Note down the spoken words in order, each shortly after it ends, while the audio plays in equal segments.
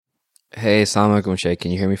Hey, Assalamu alaikum, Sheikh.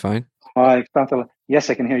 Can you hear me fine? Hi, Fantala. Yes,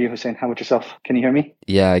 I can hear you, Hussein. How about yourself? Can you hear me?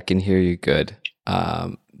 Yeah, I can hear you good.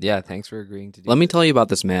 Yeah, thanks for agreeing to do Let me tell you about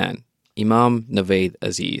this man, Imam Navaid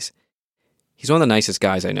Aziz. He's one of the nicest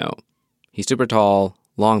guys I know. He's super tall,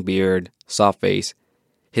 long beard, soft face.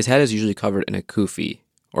 His head is usually covered in a kufi,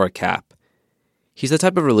 or a cap. He's the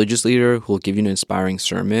type of religious leader who will give you an inspiring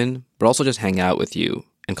sermon, but also just hang out with you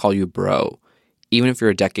and call you bro, even if you're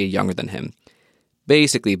a decade younger than him.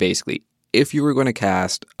 Basically, if you were going to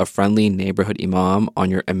cast a friendly neighborhood imam on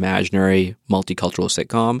your imaginary multicultural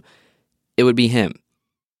sitcom, it would be him.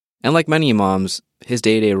 And like many imams, his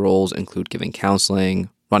day-to-day roles include giving counseling,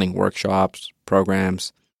 running workshops,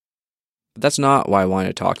 programs. But that's not why I wanted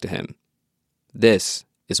to talk to him. This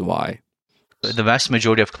is why. The vast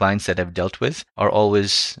majority of clients that I've dealt with are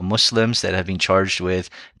always Muslims that have been charged with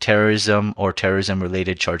terrorism or terrorism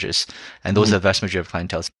related charges. And those are the vast majority of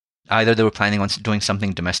clientele. Either they were planning on doing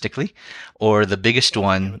something domestically, or the biggest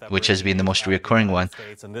one, which has been the most recurring one.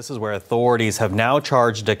 And this is where authorities have now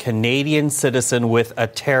charged a Canadian citizen with a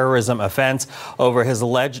terrorism offense over his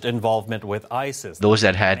alleged involvement with ISIS. Those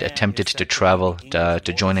that had attempted to travel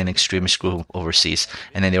to join an extremist group overseas,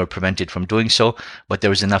 and then they were prevented from doing so, but there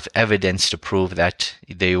was enough evidence to prove that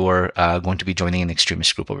they were going to be joining an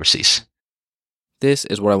extremist group overseas. This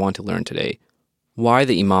is what I want to learn today. Why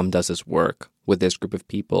the Imam does this work with this group of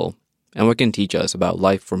people, and what can teach us about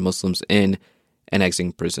life for Muslims in and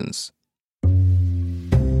exiting prisons.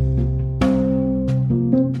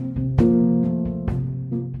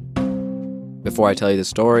 Before I tell you the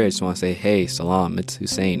story, I just want to say, hey, salam, it's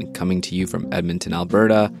Hussein, coming to you from Edmonton,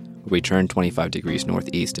 Alberta, where we turn 25 degrees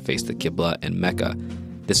northeast to face the Qibla in Mecca.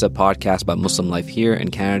 This is a podcast about Muslim life here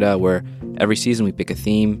in Canada, where every season we pick a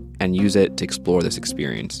theme and use it to explore this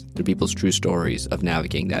experience through people's true stories of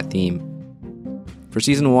navigating that theme. For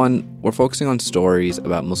Season 1, we're focusing on stories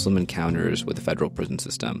about Muslim encounters with the federal prison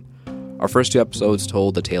system. Our first two episodes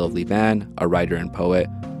told the tale of Liban, a writer and poet,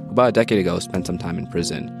 who about a decade ago spent some time in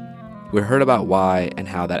prison. We heard about why and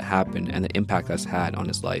how that happened and the impact that's had on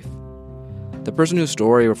his life. The person whose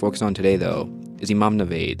story we're focusing on today, though, is Imam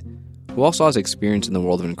Navaid, who also has experience in the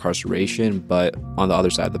world of incarceration, but on the other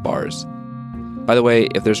side of the bars. By the way,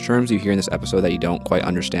 if there's terms you hear in this episode that you don't quite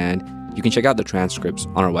understand, you can check out the transcripts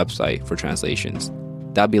on our website for translations.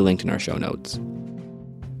 That'll be linked in our show notes.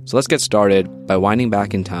 So let's get started by winding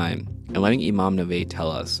back in time and letting Imam Navaid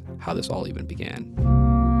tell us how this all even began.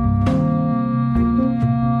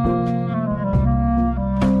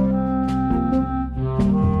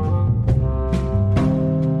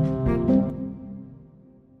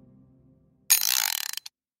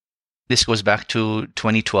 This goes back to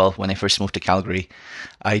 2012 when I first moved to Calgary.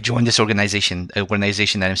 I joined this organization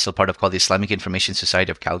that I'm still part of called the Islamic Information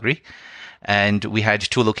Society of Calgary. And we had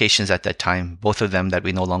two locations at that time, both of them that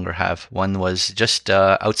we no longer have. One was just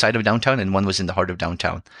outside of downtown and one was in the heart of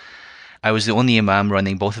downtown. I was the only imam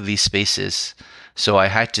running both of these spaces, so I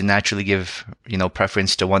had to naturally give,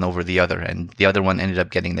 preference to one over the other. And the other one ended up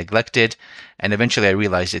getting neglected. And eventually I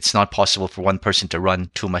realized it's not possible for one person to run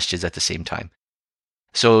two masjids at the same time.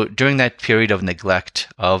 So during that period of neglect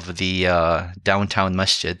of the downtown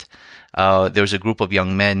masjid, there was a group of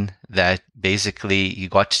young men that basically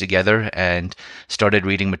got together and started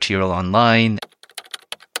reading material online.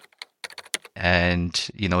 And,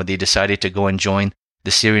 they decided to go and join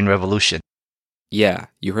the Syrian Revolution. Yeah,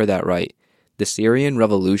 you heard that right. The Syrian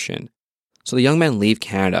Revolution. So the young men leave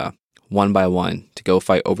Canada, one by one, to go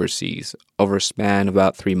fight overseas over a span of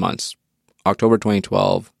about 3 months, October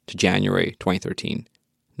 2012 to January 2013.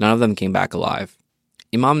 None of them came back alive.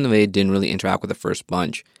 Imam Navaid didn't really interact with the first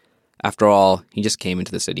bunch. After all, he just came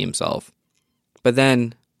into the city himself. But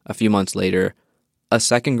then, a few months later, a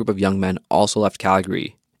second group of young men also left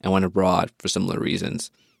Calgary and went abroad for similar reasons.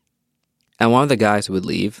 And one of the guys who would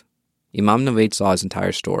leave, Imam Navaid saw his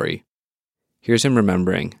entire story. Here's him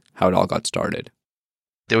remembering how it all got started.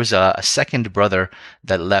 There was a second brother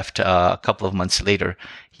that left a couple of months later.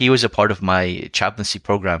 He was a part of my chaplaincy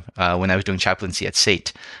program when I was doing chaplaincy at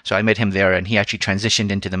SAIT. So I met him there, and he actually transitioned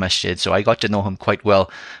into the masjid. So I got to know him quite well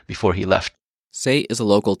before he left. SAIT is a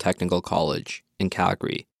local technical college in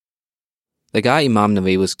Calgary. The guy Imam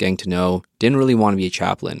Navaid was getting to know didn't really want to be a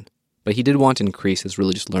chaplain, but he did want to increase his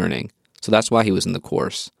religious learning, so that's why he was in the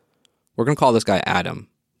course. We're going to call this guy Adam,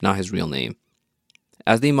 not his real name.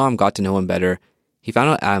 As the Imam got to know him better, he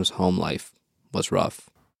found out Adam's home life was rough.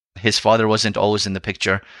 His father wasn't always in the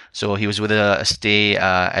picture, so he was with a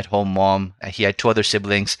stay-at-home mom. He had two other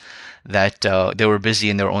siblings that they were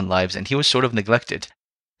busy in their own lives, and he was sort of neglected.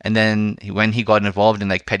 And then when he got involved in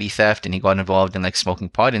like petty theft and he got involved in like smoking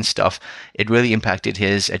pot and stuff, it really impacted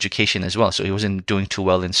his education as well. So he wasn't doing too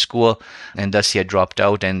well in school, and thus he had dropped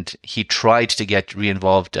out, and he tried to get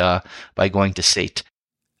re-involved by going to SAIT.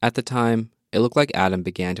 At the time, it looked like Adam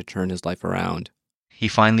began to turn his life around. He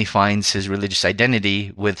finally finds his religious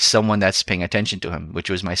identity with someone that's paying attention to him, which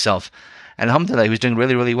was myself. And alhamdulillah, he was doing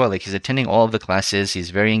really, really well. Like, he's attending all of the classes. He's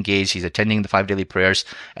very engaged. He's attending the 5 daily prayers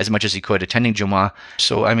as much as he could, attending Jummah.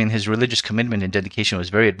 So, I mean, his religious commitment and dedication was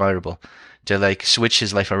very admirable. To like switch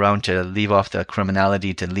his life around, to leave off the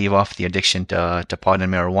criminality, to leave off the addiction to pot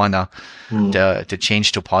and marijuana, to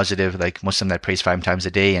change to positive, like Muslim that prays 5 times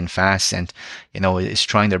a day and fasts and, is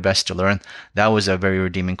trying their best to learn. That was a very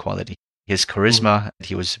redeeming quality. His charisma,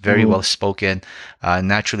 he was very well spoken,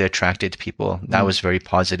 naturally attracted people. That was very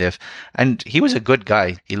positive. And he was a good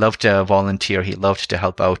guy. He loved to volunteer. He loved to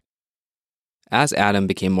help out. As Adam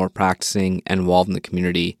became more practicing and involved in the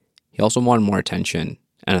community, he also wanted more attention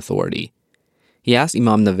and authority. He asked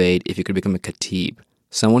Imam Navaid if he could become a khatib,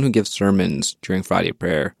 someone who gives sermons during Friday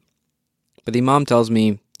prayer. But the Imam tells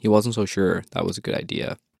me he wasn't so sure that was a good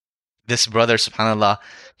idea. This brother, subhanAllah,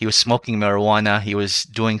 he was smoking marijuana, he was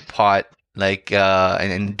doing pot,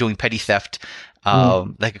 and doing petty theft,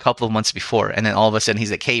 like a couple of months before. And then all of a sudden he's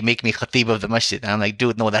like, hey, make me khatib of the masjid. And I'm like,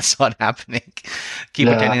 dude, no, that's not happening. Keep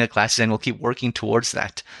attending the classes and we'll keep working towards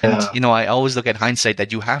that. And, I always look at hindsight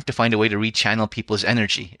that you have to find a way to rechannel people's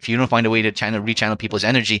energy. If you don't find a way to rechannel people's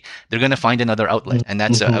energy, they're going to find another outlet. And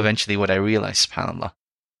that's eventually what I realized, subhanAllah.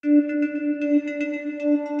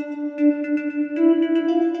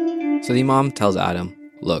 So the Imam tells Adam,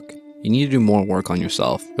 look, you need to do more work on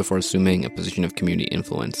yourself before assuming a position of community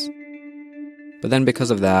influence. But then because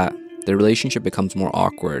of that, their relationship becomes more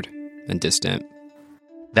awkward and distant.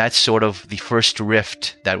 That's sort of the first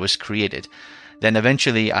rift that was created. Then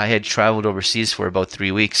eventually I had traveled overseas for about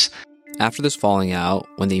 3 weeks. After this falling out,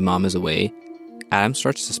 when the Imam is away, Adam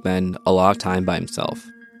starts to spend a lot of time by himself.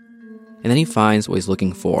 And then he finds what he's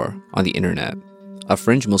looking for on the internet, a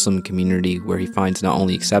fringe Muslim community where he finds not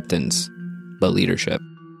only acceptance, but leadership.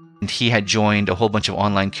 And he had joined a whole bunch of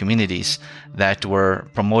online communities that were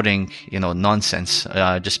promoting, nonsense,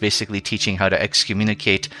 just basically teaching how to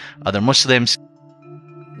excommunicate other Muslims.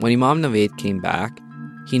 When Imam Navaid came back,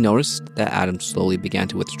 he noticed that Adam slowly began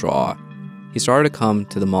to withdraw. He started to come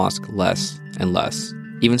to the mosque less and less,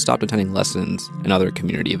 even stopped attending lessons and other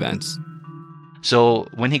community events. So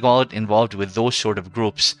when he got involved with those sort of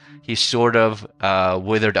groups, he sort of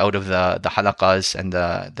withered out of the halaqas and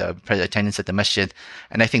the attendance at the masjid.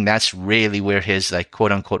 And I think that's really where his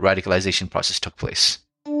quote-unquote radicalization process took place.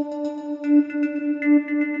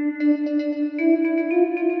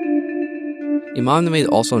 Imam Navaid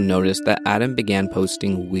also noticed that Adam began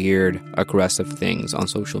posting weird, aggressive things on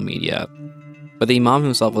social media. But the Imam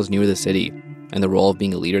himself was new to the city and the role of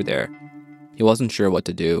being a leader there. He wasn't sure what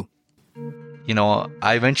to do.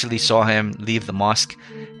 I eventually saw him leave the mosque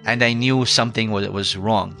and I knew something was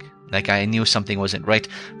wrong. I knew something wasn't right,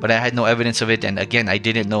 but I had no evidence of it. And again, I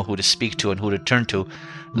didn't know who to speak to and who to turn to.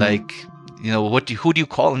 Who do you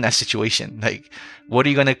call in that situation? What are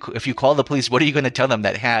you going to, if you call the police, what are you going to tell them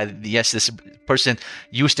that, yes, this person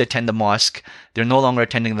used to attend the mosque. They're no longer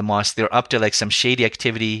attending the mosque. They're up to some shady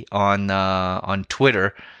activity on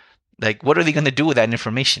Twitter. What are they going to do with that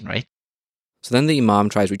information, right? So then the Imam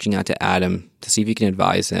tries reaching out to Adam to see if he can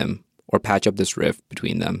advise him or patch up this rift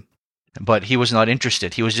between them. But he was not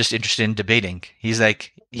interested. He was just interested in debating. He's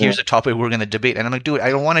like, here's a topic we're going to debate. And I'm like, dude,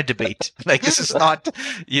 I don't want to debate. This is not,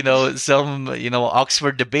 some,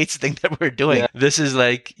 Oxford debates thing that we're doing. Yeah. This is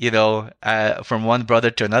from one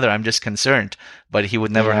brother to another. I'm just concerned. But he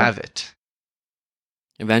would never have it.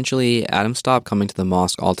 Eventually, Adam stopped coming to the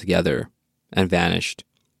mosque altogether and vanished.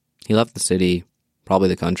 He left the city, probably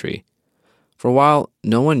the country. For a while,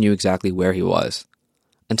 no one knew exactly where he was,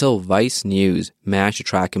 until Vice News managed to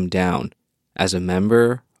track him down as a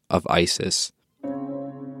member of ISIS.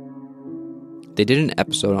 They did an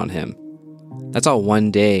episode on him. That's how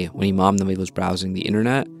one day, when Imam Navaid was browsing the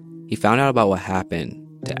internet, he found out about what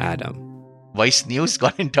happened to Adam. Vice News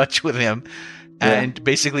got in touch with him and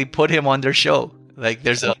basically put him on their show.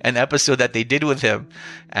 There's an episode that they did with him,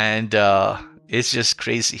 and it's just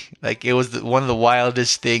crazy. It was one of the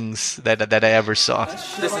wildest things that I ever saw.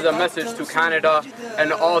 This is a message to Canada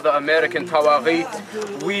and all the American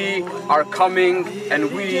Tawagheet. We are coming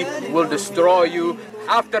and we will destroy you.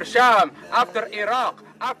 After Sham, after Iraq,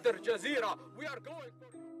 after Jazeera, we are going.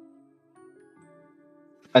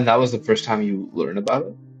 And that was the first time you learned about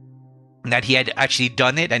it? That he had actually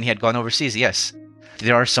done it and he had gone overseas, yes.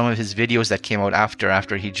 There are some of his videos that came out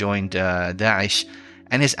after he joined Daesh.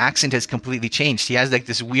 and his accent has completely changed. He has like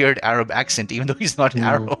this weird Arab accent, even though he's not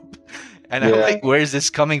Arab. And I'm like, where is this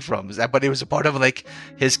coming from? But it was a part of like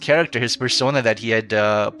his character, his persona that he had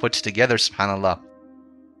put together, subhanAllah.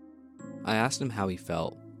 I asked him how he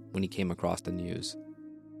felt when he came across the news.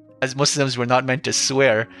 As Muslims, we're not meant to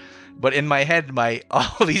swear, but in my head,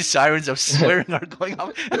 all these sirens of swearing are going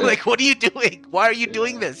off. I'm like, what are you doing? Why are you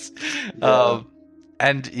doing this?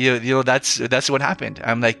 And you know that's what happened.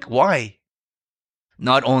 I'm like, why?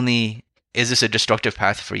 Not only is this a destructive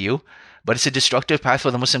path for you, but it's a destructive path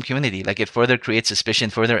for the Muslim community. Like, it further creates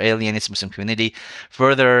suspicion, further alienates Muslim community,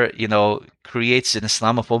 further, creates an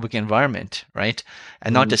Islamophobic environment, right?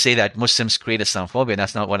 And not to say that Muslims create Islamophobia,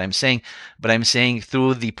 that's not what I'm saying, but I'm saying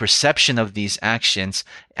through the perception of these actions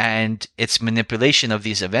and its manipulation of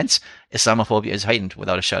these events, Islamophobia is heightened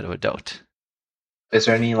without a shadow of a doubt. Is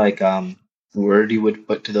there any word you would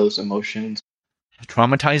put to those emotions?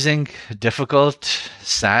 Traumatizing, difficult,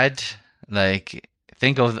 sad, like,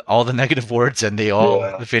 think of all the negative words and they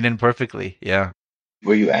all fit in perfectly. Yeah.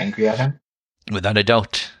 Were you angry at him? Without a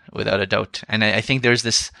doubt. And I think there's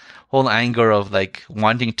this whole anger of like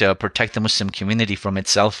wanting to protect the Muslim community from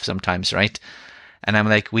itself sometimes, right? And I'm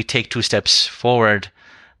like, we take 2 steps forward,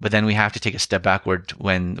 but then we have to take a step backward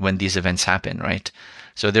when these events happen, right?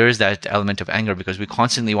 So there is that element of anger because we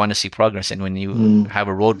constantly want to see progress. And when you have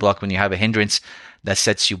a roadblock, when you have a hindrance that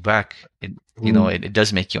sets you back, it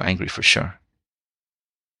does make you angry for sure.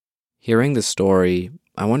 Hearing the story,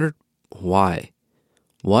 I wondered why.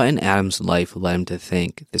 What in Adam's life led him to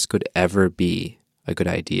think this could ever be a good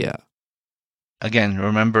idea? Again,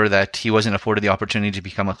 remember that he wasn't afforded the opportunity to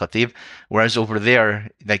become a khatib, whereas over there,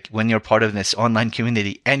 like when you're part of this online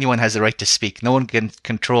community, anyone has the right to speak. No one can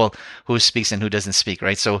control who speaks and who doesn't speak,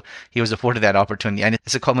 right? So he was afforded that opportunity. And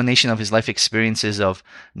it's a culmination of his life experiences of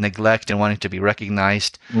neglect and wanting to be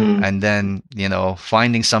recognized, and then,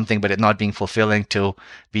 finding something but it not being fulfilling to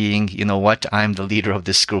being, I'm the leader of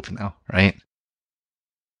this group now, right?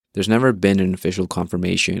 There's never been an official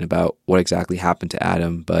confirmation about what exactly happened to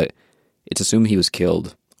Adam, but it's assumed he was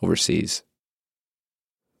killed overseas.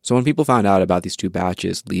 So when people found out about these 2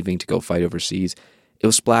 batches leaving to go fight overseas, it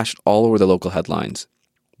was splashed all over the local headlines,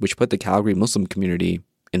 which put the Calgary Muslim community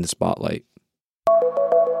in the spotlight.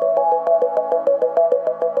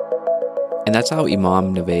 And that's how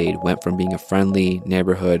Imam Navaid went from being a friendly,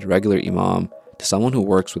 neighborhood, regular Imam to someone who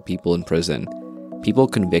works with people in prison, people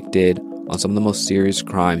convicted on some of the most serious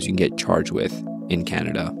crimes you can get charged with in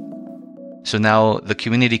Canada. So now the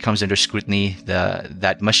community comes under scrutiny,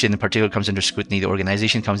 that masjid in particular comes under scrutiny, the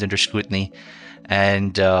organization comes under scrutiny,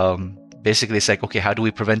 and basically it's like, okay, how do we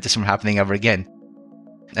prevent this from happening ever again?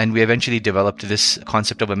 And we eventually developed this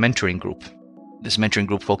concept of a mentoring group. This mentoring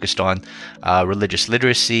group focused on religious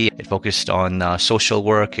literacy, it focused on social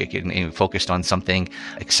work, it focused on something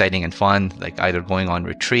exciting and fun, like either going on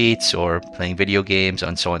retreats or playing video games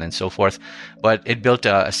and so on and so forth. But it built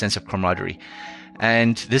a sense of camaraderie.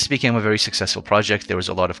 And this became a very successful project. There was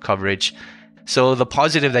a lot of coverage. So the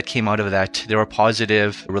positive that came out of that, there were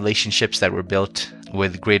positive relationships that were built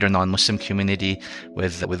with greater non-Muslim community,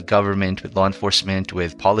 with government, with law enforcement,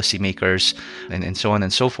 with policymakers, and so on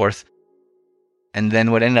and so forth. And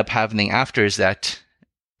then what ended up happening after is that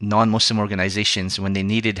non-Muslim organizations, when they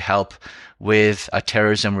needed help with a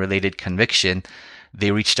terrorism-related conviction,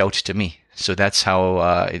 they reached out to me. So that's how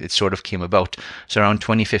it sort of came about. So around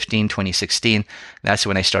 2015, 2016, that's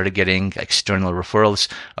when I started getting external referrals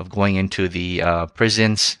of going into the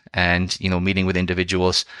prisons and, meeting with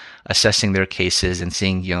individuals, assessing their cases and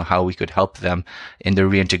seeing, how we could help them in their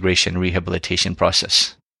reintegration, rehabilitation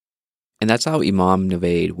process. And that's how Imam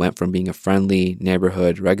Navaid went from being a friendly,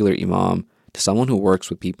 neighborhood, regular Imam to someone who works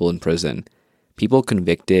with people in prison, people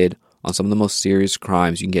convicted on some of the most serious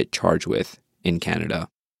crimes you can get charged with in Canada.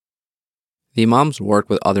 The Imams worked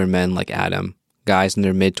with other men like Adam, guys in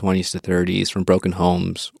their mid-20s to 30s from broken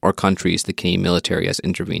homes or countries the Canadian military has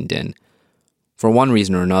intervened in. For one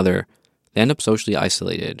reason or another, they end up socially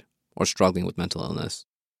isolated or struggling with mental illness.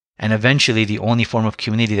 And eventually, the only form of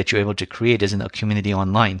community that you're able to create is in a community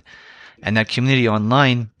online. And that community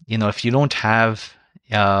online, if you don't have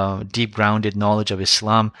deep grounded knowledge of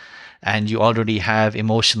Islam, and you already have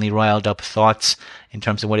emotionally riled up thoughts in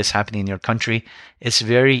terms of what is happening in your country, it's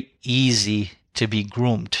very easy to be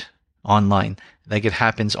groomed online. Like it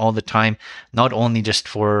happens all the time, not only just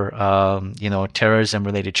for, terrorism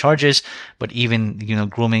related charges, but even,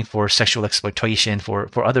 grooming for sexual exploitation,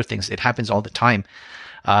 for other things. It happens all the time.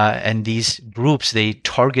 And these groups, they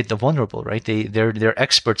target the vulnerable, right? They're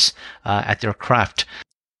experts at their craft.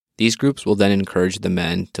 These groups will then encourage the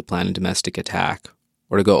men to plan a domestic attack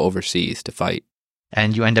or to go overseas to fight.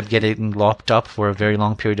 and you end up getting locked up for a very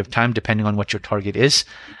long period of time, depending on what your target is.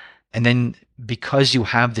 And then because you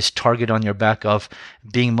have this target on your back of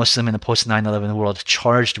being Muslim in the post 9/11 world,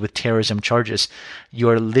 charged with terrorism charges, you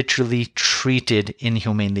are literally treated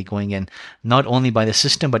inhumanely going in, not only by the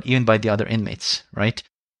system, but even by the other inmates, right?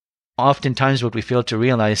 Oftentimes what we fail to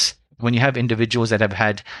realize, when you have individuals that have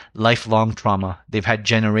had lifelong trauma, they've had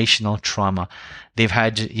generational trauma, they've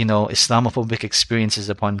had, Islamophobic experiences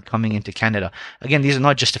upon coming into Canada. Again, these are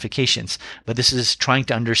not justifications, but this is trying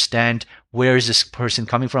to understand where is this person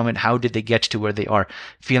coming from and how did they get to where they are,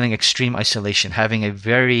 feeling extreme isolation, having a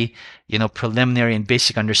very, preliminary and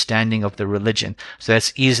basic understanding of the religion. So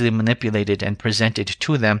that's easily manipulated and presented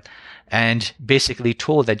to them and basically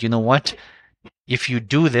told that, you know what, if you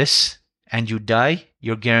do this and you die,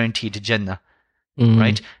 you're guaranteed Jannah,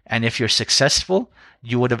 right? And if you're successful,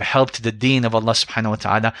 you would have helped the deen of Allah subhanahu wa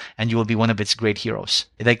ta'ala and you will be one of its great heroes.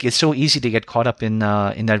 Like, it's so easy to get caught up in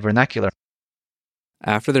that vernacular.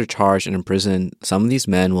 After they're charged and imprisoned, some of these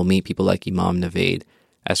men will meet people like Imam Navaid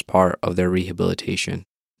as part of their rehabilitation.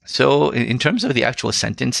 So in terms of the actual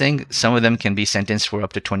sentencing, some of them can be sentenced for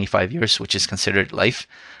up to 25 years, which is considered life.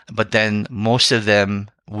 But then most of them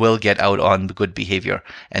will get out on good behavior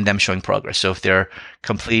and them showing progress. So if they're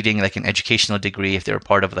completing like an educational degree, if they're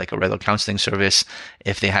part of like a regular counseling service,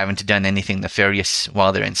 if they haven't done anything nefarious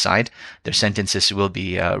while they're inside, their sentences will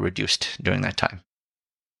be reduced during that time.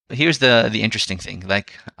 Here's the interesting thing.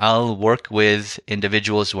 Like, I'll work with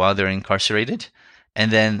individuals while they're incarcerated. And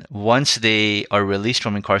then once they are released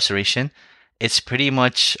from incarceration, it's pretty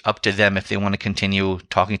much up to them if they want to continue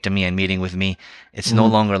talking to me and meeting with me. It's no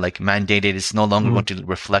longer like mandated. It's no longer going to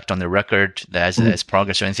reflect on the record as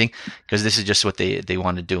progress or anything, because this is just what they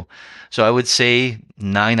want to do. So I would say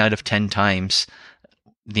 9 out of 10 times,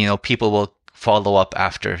 people will follow up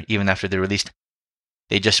even after they're released.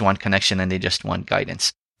 They just want connection and they just want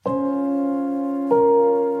guidance.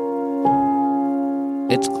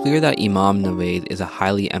 It's clear that Imam Navaid is a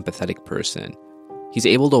highly empathetic person. He's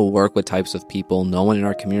able to work with types of people no one in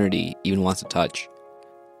our community even wants to touch.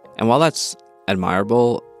 And while that's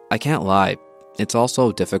admirable, I can't lie, it's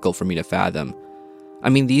also difficult for me to fathom. I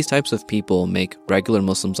mean, these types of people make regular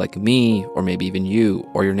Muslims like me, or maybe even you,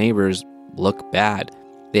 or your neighbors, look bad.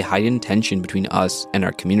 They heighten tension between us and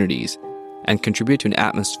our communities, and contribute to an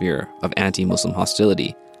atmosphere of anti-Muslim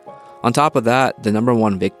hostility. On top of that, the number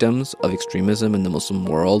one victims of extremism in the Muslim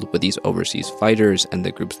world with these overseas fighters and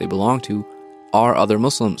the groups they belong to are other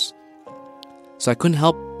Muslims. So I couldn't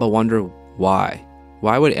help but wonder why.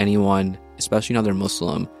 Why would anyone, especially another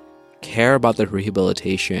Muslim, care about the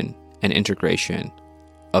rehabilitation and integration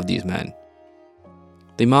of these men?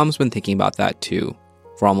 The Imam's been thinking about that too,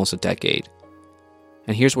 for almost a decade.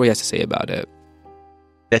 And here's what he has to say about it.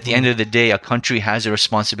 At the end of the day, a country has a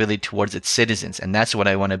responsibility towards its citizens, and that's what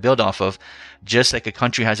I want to build off of. Just like a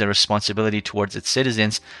country has a responsibility towards its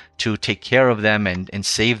citizens to take care of them and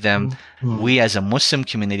save them, we as a Muslim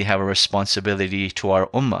community have a responsibility to our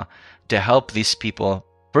ummah to help these people.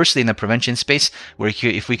 Firstly, in the prevention space, where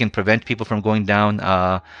if we can prevent people from going down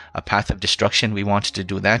a path of destruction, we want to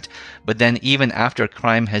do that. But then even after a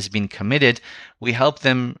crime has been committed, we help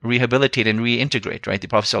them rehabilitate and reintegrate, right? The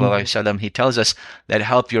Prophet ﷺ, he tells us that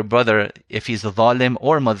help your brother if he's the zalim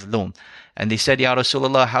or madloom. And they said, Ya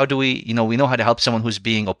Rasulullah, how do we know how to help someone who's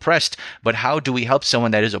being oppressed, but how do we help someone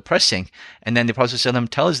that is oppressing? And then the Prophet ﷺ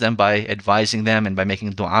tells them by advising them and by making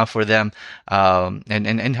dua for them,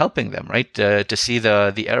 and helping them, right? To see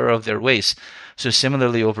the error of their ways. So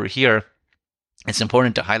similarly over here, it's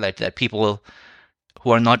important to highlight that people who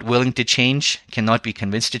are not willing to change cannot be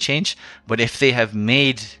convinced to change. But if they have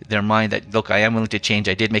made their mind that, look, I am willing to change,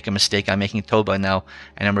 I did make a mistake, I'm making tawbah now,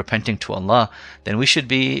 and I'm repenting to Allah, then we should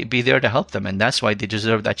be there to help them. And that's why they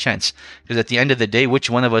deserve that chance. Because at the end of the day, which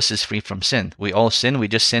one of us is free from sin? We all sin, we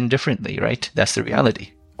just sin differently, right? That's the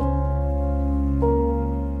reality.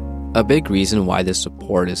 A big reason why this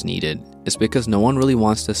support is needed is because no one really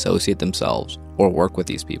wants to associate themselves or work with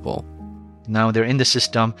these people. Now they're in the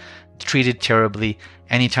system, treated terribly.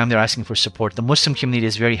 Anytime they're asking for support, the Muslim community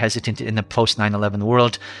is very hesitant in the post 9/11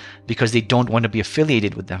 world because they don't want to be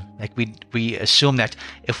affiliated with them. Like we assume that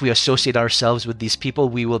if we associate ourselves with these people,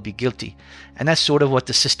 we will be guilty. And that's sort of what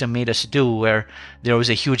the system made us do, where there was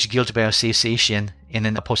a huge guilt by association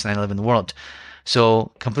in the post 9/11 world.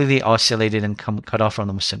 So completely isolated and cut off from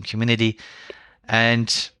the Muslim community.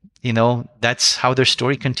 And that's how their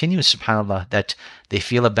story continues, subhanAllah, that they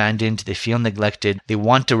feel abandoned, they feel neglected, they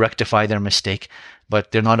want to rectify their mistake,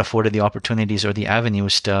 but they're not afforded the opportunities or the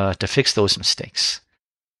avenues to fix those mistakes.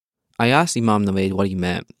 I asked Imam Navaid what he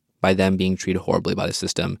meant by them being treated horribly by the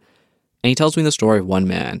system, and he tells me the story of one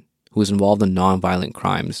man who was involved in non-violent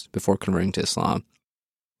crimes before converting to Islam.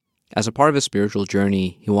 As a part of his spiritual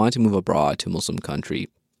journey, he wanted to move abroad to a Muslim country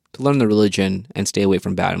to learn the religion and stay away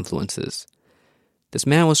from bad influences. This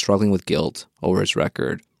man was struggling with guilt over his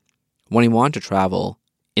record. When he wanted to travel,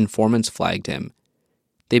 informants flagged him.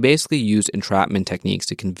 They basically used entrapment techniques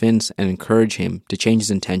to convince and encourage him to change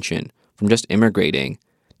his intention from just immigrating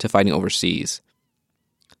to fighting overseas.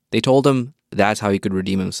 They told him that's how he could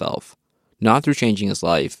redeem himself, not through changing his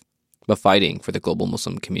life, but fighting for the global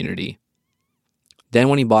Muslim community. Then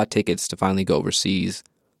when he bought tickets to finally go overseas,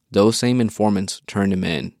 those same informants turned him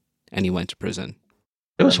in, and he went to prison.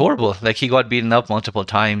 It was horrible. Like, he got beaten up multiple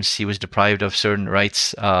times. He was deprived of certain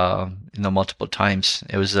rights, multiple times.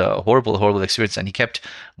 It was a horrible, horrible experience. And he kept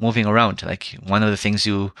moving around. Like, one of the things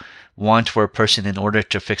you want for a person in order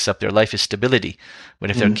to fix up their life is stability.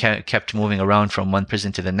 But if they're kept moving around from one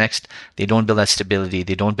prison to the next, they don't build that stability.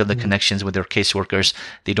 They don't build the connections with their caseworkers.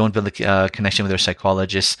 They don't build a connection with their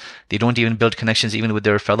psychologists. They don't even build connections even with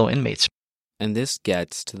their fellow inmates. And this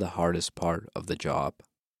gets to the hardest part of the job.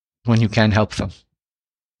 When you can't help them.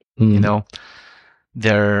 You know,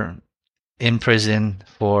 they're in prison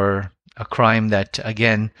for a crime that,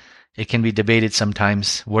 again, it can be debated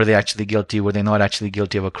sometimes. Were they actually guilty? Were they not actually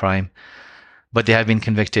guilty of a crime? But they have been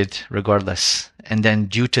convicted regardless. And then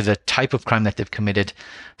due to the type of crime that they've committed,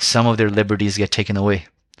 some of their liberties get taken away.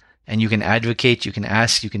 And you can advocate, you can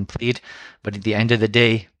ask, you can plead, but at the end of the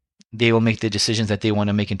day, they will make the decisions that they want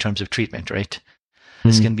to make in terms of treatment, right?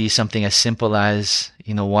 This can be something as simple as,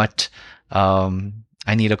 you know what,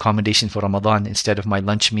 I need accommodation for Ramadan. Instead of my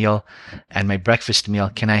lunch meal and my breakfast meal,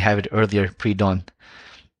 can I have it earlier, pre-dawn?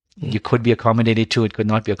 You could be accommodated to, it could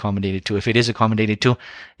not be accommodated to. If it is accommodated to,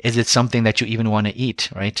 is it something that you even want to eat,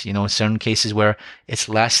 right? You know, certain cases where it's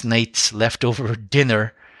last night's leftover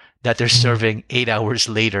dinner that they're serving 8 hours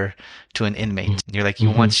later to an inmate. You're like, you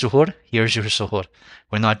want suhoor? Here's your suhoor.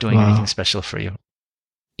 We're not doing anything special for you.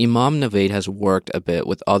 Imam Navaid has worked a bit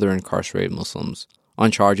with other incarcerated Muslims on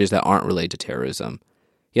charges that aren't related to terrorism.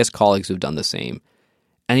 He has colleagues who've done the same.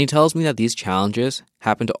 And he tells me that these challenges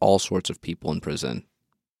happen to all sorts of people in prison.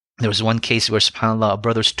 There was one case where, subhanAllah, a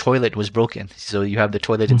brother's toilet was broken. So you have the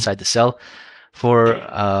toilet inside the cell for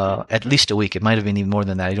at least a week. It might have been even more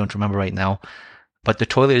than that. I don't remember right now. But the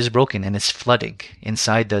toilet is broken and it's flooding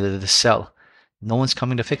inside the cell. No one's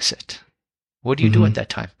coming to fix it. What do you do at that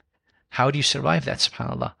time? How do you survive that,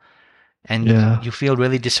 subhanAllah? And you feel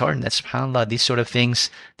really disheartened that, subhanAllah, these sort of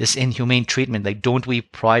things, this inhumane treatment, like, don't we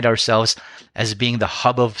pride ourselves as being the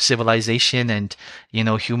hub of civilization and, you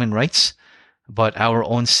know, human rights? But our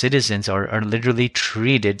own citizens are literally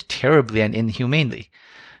treated terribly and inhumanely.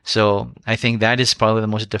 So I think that is probably the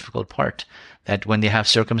most difficult part, that when they have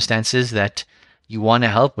circumstances that you want to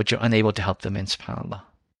help, but you're unable to help them in, subhanAllah.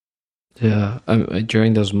 Yeah.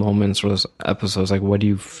 During those moments or those episodes, like, what do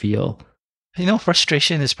you feel? You know,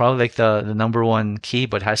 frustration is probably like the number one key,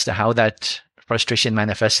 but as to how that frustration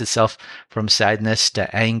manifests itself, from sadness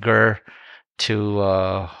to anger to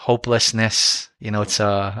hopelessness, you know, it's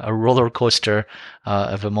a roller coaster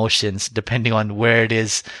of emotions depending on where it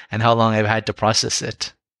is and how long I've had to process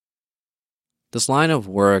it. This line of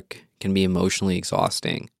work can be emotionally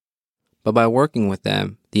exhausting. But by working with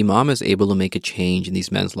them, the Imam is able to make a change in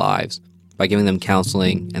these men's lives by giving them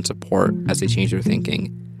counseling and support as they change their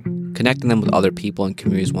thinking, connecting them with other people and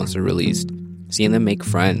communities once they're released, seeing them make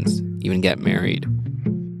friends, even get married.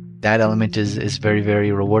 That element is very,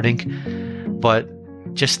 very rewarding. But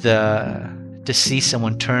just to see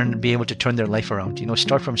someone be able to turn their life around, you know,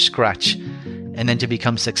 start from scratch, and then to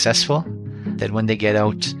become successful, that when they get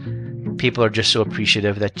out, people are just so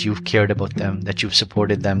appreciative that you've cared about them, that you've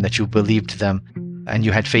supported them, that you believed them, and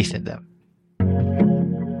you had faith in them.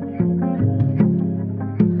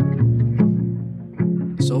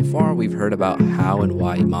 So far, we've heard about how and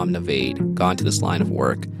why Imam Navaid got into this line of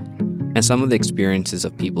work, and some of the experiences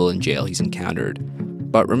of people in jail he's encountered.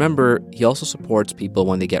 But remember, he also supports people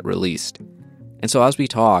when they get released. And so as we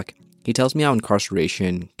talk, he tells me how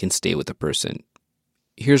incarceration can stay with a person.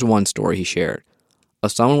 Here's one story he shared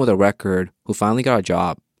of someone with a record who finally got a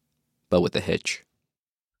job, but with a hitch.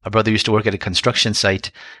 A brother used to work at a construction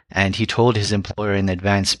site, and he told his employer in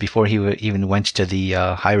advance, before he even went to the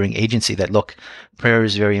hiring agency, that, look, prayer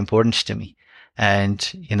is very important to me.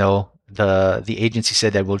 And, you know, the agency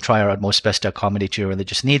said that we'll try our utmost best to accommodate your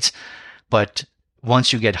religious needs. But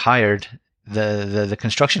once you get hired, the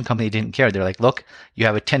construction company didn't care. They're like, look, you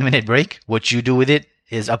have a 10-minute break. What you do with it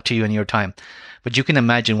is up to you and your time. But you can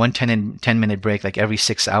imagine 10-minute break, like every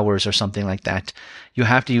 6 hours or something like that. You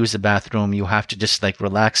have to use the bathroom. You have to just like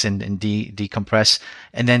relax and decompress,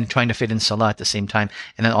 and then trying to fit in salah at the same time.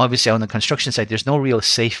 And then obviously on the construction site, there's no real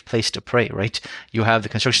safe place to pray, right? You have the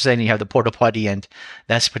construction site and you have the porta potty, and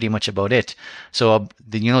that's pretty much about it. So,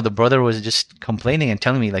 the brother was just complaining and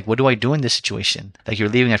telling me, like, what do I do in this situation? Like, you're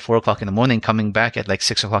leaving at 4 o'clock in the morning, coming back at like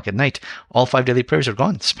 6 o'clock at night. All 5 daily prayers are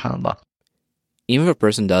gone, subhanAllah. Even if a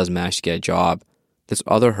person does manage to get a job, there's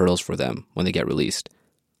other hurdles for them when they get released,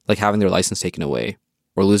 like having their license taken away,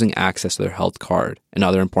 or losing access to their health card and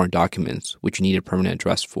other important documents which you need a permanent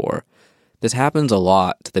address for. This happens a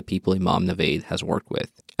lot to the people Imam Navaid has worked with.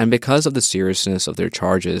 And because of the seriousness of their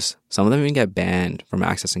charges, some of them even get banned from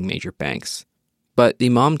accessing major banks. But the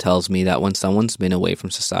Imam tells me that when someone's been away from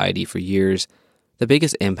society for years, the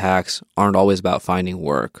biggest impacts aren't always about finding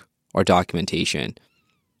work or documentation.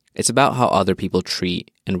 It's about how other people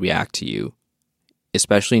treat and react to you,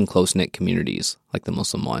 especially in close-knit communities like the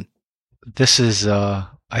Muslim one. This is,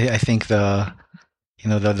 I think, the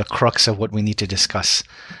crux of what we need to discuss.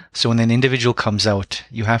 So when an individual comes out,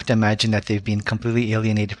 you have to imagine that they've been completely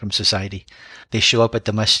alienated from society. They show up at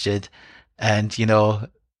the masjid, and,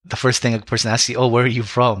 the first thing a person asks you, oh, where are you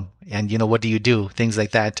from? And, what do you do? Things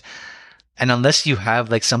like that. And unless you have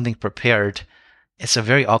like something prepared, it's a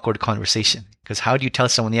very awkward conversation. Because how do you tell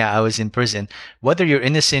someone, yeah, I was in prison? Whether you're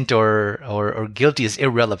innocent or guilty is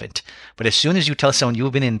irrelevant. But as soon as you tell someone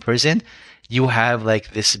you've been in prison, you have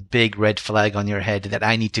like this big red flag on your head that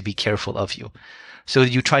I need to be careful of you. So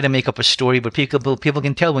you try to make up a story, but people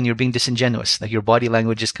can tell when you're being disingenuous. Like your body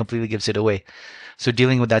language just completely gives it away. So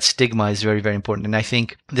dealing with that stigma is very, very important. And I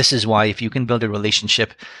think this is why if you can build a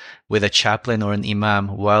relationship with a chaplain or an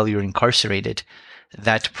imam while you're incarcerated,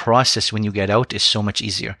 that process when you get out is so much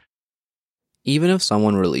easier. Even if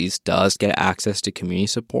someone released does get access to community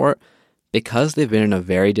support, because they've been in a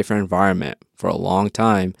very different environment for a long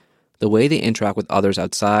time, the way they interact with others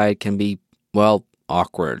outside can be, well,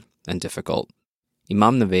 awkward and difficult.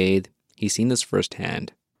 Imam Navaid, he's seen this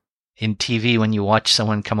firsthand. In TV, when you watch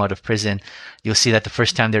someone come out of prison, you'll see that the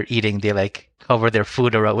first time they're eating, they like cover their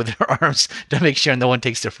food around with their arms to make sure no one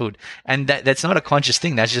takes their food. And that's not a conscious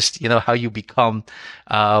thing. That's just, how you become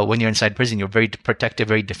when you're inside prison. You're very protective,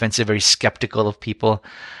 very defensive, very skeptical of people.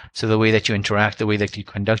 So the way that you interact, the way that you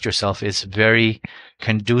conduct yourself is very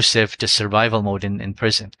conducive to survival mode in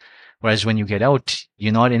prison. Whereas when you get out,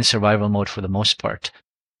 you're not in survival mode for the most part.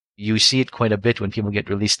 You see it quite a bit when people get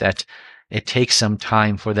released that it takes some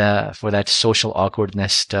time for that social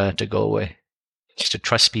awkwardness to go away. Just to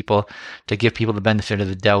trust people, to give people the benefit of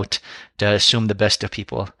the doubt, to assume the best of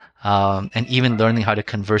people, and even learning how to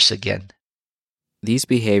converse again. These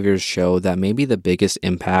behaviors show that maybe the biggest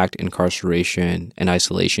impact incarceration and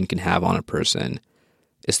isolation can have on a person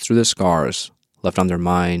is through the scars left on their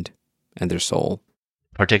mind and their soul.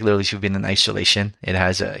 Particularly if you've been in isolation, it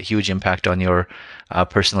has a huge impact on your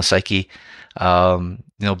personal psyche.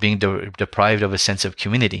 Being deprived of a sense of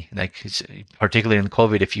community, like particularly in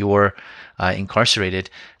COVID, if you were incarcerated,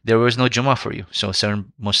 there was no Jummah for you. So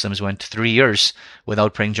certain Muslims went 3 years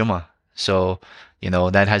without praying Jummah. So,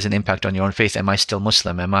 that has an impact on your own faith. Am I still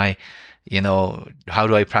Muslim? Am I, how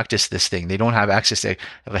do I practice this thing? They don't have access to,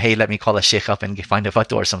 hey, let me call a sheikh up and find a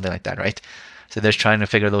fatwa or something like that, right? So they're trying to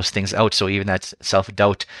figure those things out. So even that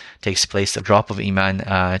self-doubt takes place, the drop of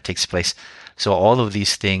iman takes place. So all of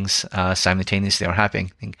these things simultaneously are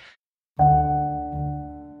happening.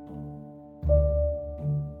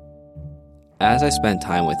 As I spent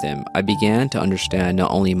time with him, I began to understand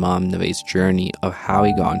not only Imam Navaid's journey of how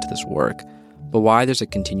he got into this work, but why there's a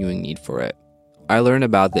continuing need for it. I learned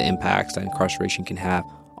about the impacts that incarceration can have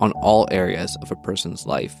on all areas of a person's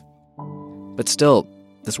life. But still,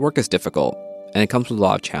 this work is difficult, and it comes with a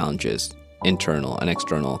lot of challenges, internal and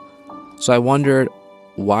external. So I wondered,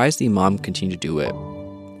 why does the Imam continue to do it?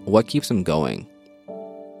 What keeps him going?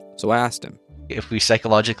 So I asked him. If we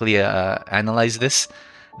psychologically analyze this,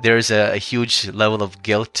 there's a huge level of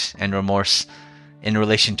guilt and remorse in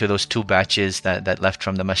relation to those 2 batches that left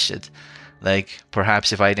from the masjid. Like,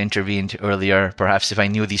 perhaps if I'd intervened earlier, perhaps if I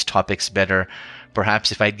knew these topics better,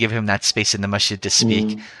 perhaps if I'd give him that space in the masjid to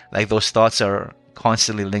speak, like those thoughts are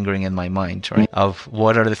constantly lingering in my mind, right? Of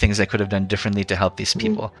what are the things I could have done differently to help these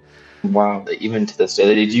people. Wow, even to this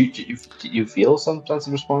day, did you feel some sense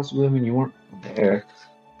of responsibility when you weren't there?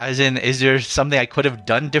 As in, is there something I could have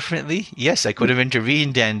done differently? Yes, I could have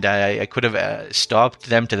intervened and I could have stopped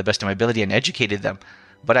them to the best of my ability and educated them.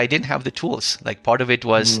 But I didn't have the tools. Like, part of it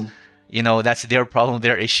was, that's their problem,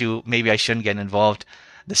 their issue. Maybe I shouldn't get involved.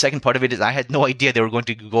 The second part of it is I had no idea they were going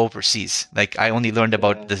to go overseas. Like, I only learned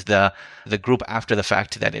about the group after the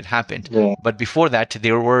fact that it happened. Yeah. But before that,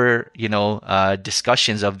 there were,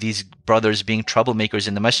 discussions of these brothers being troublemakers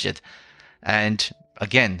in the masjid. And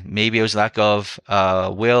again, maybe it was lack of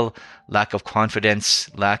will, lack of confidence,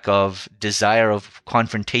 lack of desire of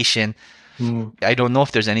confrontation. I don't know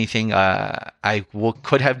if there's anything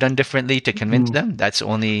could have done differently to convince them. That's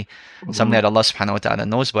only something that Allah subhanahu wa ta'ala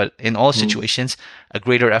knows. But in all situations, a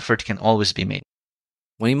greater effort can always be made.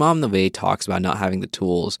 When Imam Naveh talks about not having the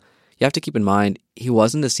tools, you have to keep in mind he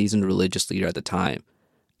wasn't a seasoned religious leader at the time.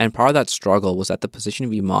 And part of that struggle was that the position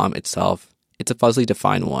of Imam itself, it's a fuzzily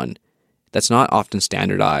defined one that's not often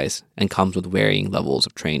standardized and comes with varying levels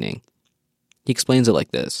of training. He explains it like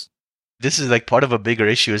this. This is like part of a bigger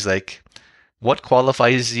issue is like, what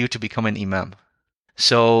qualifies you to become an imam?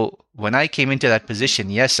 So when I came into that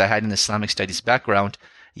position, yes, I had an Islamic studies background.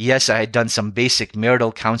 Yes, I had done some basic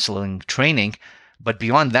marital counseling training. But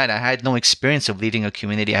beyond that, I had no experience of leading a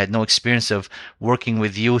community. I had no experience of working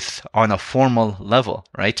with youth on a formal level,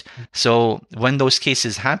 right? So when those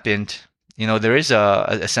cases happened, there is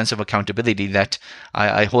a sense of accountability that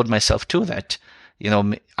I hold myself to, that,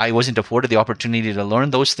 I wasn't afforded the opportunity to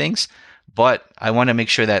learn those things. But I want to make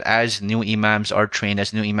sure that as new imams are trained,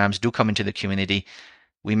 as new imams do come into the community,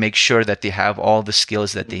 we make sure that they have all the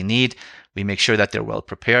skills that they need. We make sure that they're well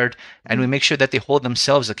prepared, and we make sure that they hold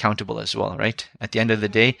themselves accountable as well, right? At the end of the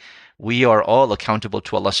day, we are all accountable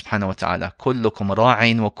to Allah subhanahu wa ta'ala. كُلُّكُمْ رَاعٍ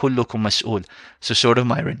وَكُلُّكُمْ مَسْئُولٌ. So sort of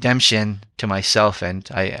my redemption to myself, and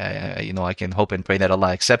I can hope and pray that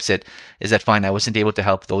Allah accepts it, is that fine, I wasn't able to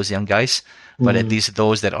help those young guys, but at least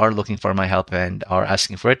those that are looking for my help and are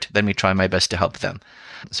asking for it, let me try my best to help them.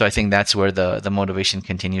 So I think that's where the motivation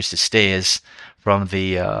continues to stay, is from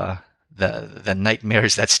the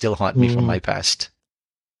nightmares that still haunt me from my past.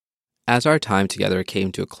 As our time together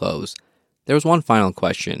came to a close, there was one final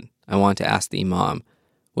question I wanted to ask the Imam,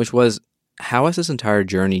 which was, how has this entire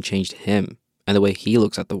journey changed him and the way he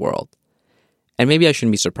looks at the world? And maybe I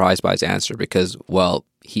shouldn't be surprised by his answer because, well,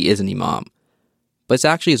 he is an Imam. But it's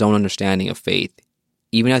actually his own understanding of faith,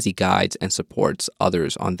 even as he guides and supports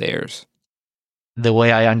others on theirs. The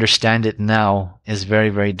way I understand it now is very,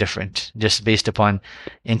 very different, just based upon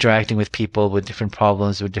interacting with people with different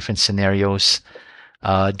problems, with different scenarios,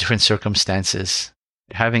 different circumstances.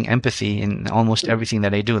 Having empathy in almost everything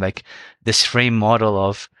that I do, like this frame model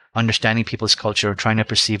of understanding people's culture, trying to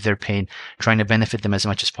perceive their pain, trying to benefit them as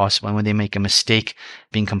much as possible. And when they make a mistake,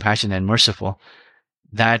 being compassionate and merciful,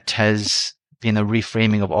 that has been a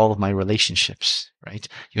reframing of all of my relationships, right?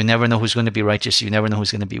 You never know who's going to be righteous. You never know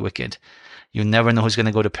who's going to be wicked. You never know who's going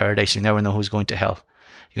to go to paradise. You never know who's going to hell.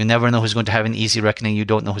 You never know who's going to have an easy reckoning. You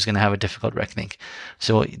don't know who's going to have a difficult reckoning.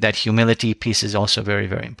 So that humility piece is also very,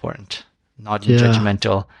 very important. Not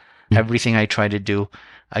judgmental. Everything I try to do,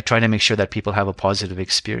 I try to make sure that people have a positive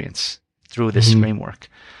experience through this framework.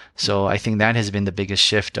 So I think that has been the biggest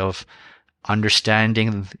shift of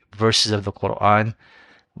understanding verses of the Quran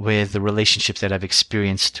with the relationships that I've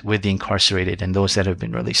experienced with the incarcerated and those that have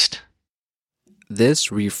been released. This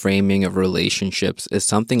reframing of relationships is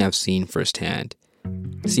something I've seen firsthand.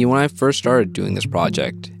 See, when I first started doing this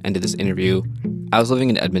project and did this interview, I was living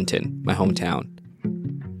in Edmonton, my hometown.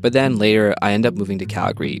 But then later, I ended up moving to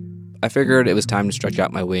Calgary. I figured it was time to stretch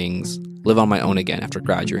out my wings, live on my own again after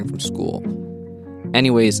graduating from school.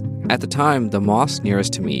 Anyways, at the time, the mosque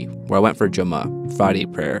nearest to me, where I went for Jummah, Friday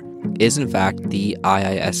prayer, is in fact the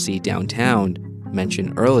IISC downtown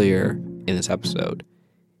mentioned earlier in this episode.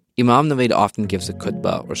 Imam Naveh often gives a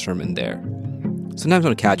khutbah or sermon there. Sometimes I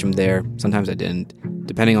would catch him there, sometimes I didn't,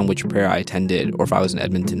 depending on which prayer I attended or if I was in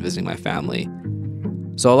Edmonton visiting my family.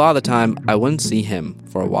 So a lot of the time, I wouldn't see him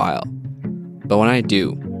for a while. But when I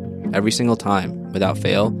do, every single time, without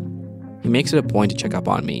fail, he makes it a point to check up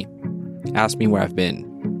on me, ask me where I've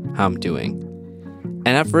been, how I'm doing. And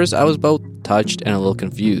at first, I was both touched and a little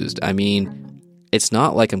confused. I mean, it's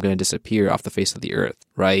not like I'm going to disappear off the face of the earth,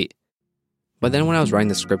 right? But then when I was writing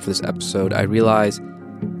the script for this episode, I realized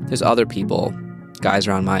there's other people, guys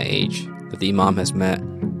around my age, that the Imam has met,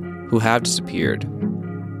 who have disappeared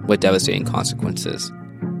with devastating consequences.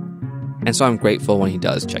 And so I'm grateful when he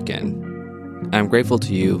does check in. And I'm grateful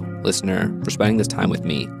to you, listener, for spending this time with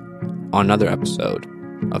me on another episode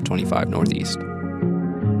of 25 Northeast.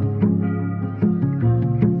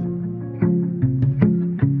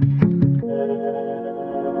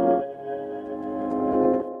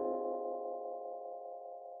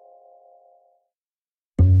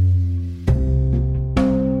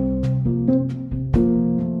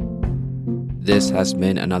 This has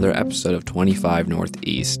been another episode of 25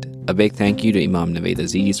 Northeast. A big thank you to Imam Navaid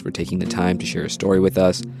Aziz for taking the time to share his story with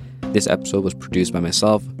us. This episode was produced by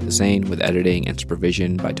myself, Hussein, with editing and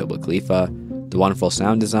supervision by Toba Khalifa. The wonderful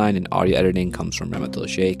sound design and audio editing comes from Ramatul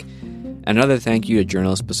Sheikh. And another thank you to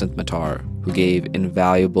journalist Basant Matar, who gave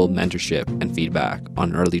invaluable mentorship and feedback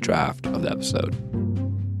on an early draft of the episode.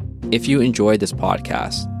 If you enjoyed this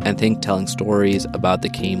podcast and think telling stories about the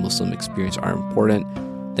Canadian Muslim experience are important,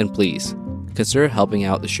 then please consider helping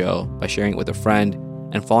out the show by sharing it with a friend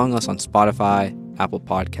and following us on Spotify, Apple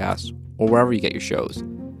Podcasts, or wherever you get your shows.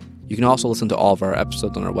 You can also listen to all of our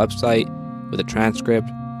episodes on our website with a transcript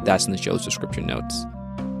that's in the show's description notes.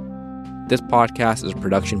 This podcast is a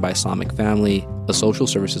production by Islamic Family, a social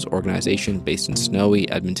services organization based in snowy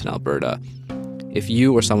Edmonton, Alberta. If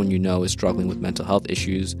you or someone you know is struggling with mental health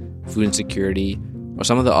issues, food insecurity, or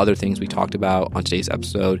some of the other things we talked about on today's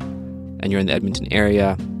episode, and you're in the Edmonton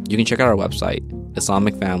area, you can check out our website,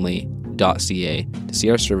 islamicfamily.ca, to see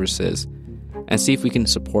our services and see if we can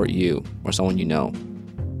support you or someone you know.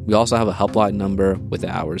 We also have a helpline number with the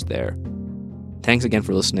hours there. Thanks again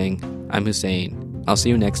for listening. I'm Hussein. I'll see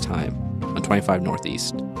you next time on 25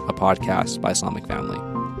 Northeast, a podcast by Islamic Family.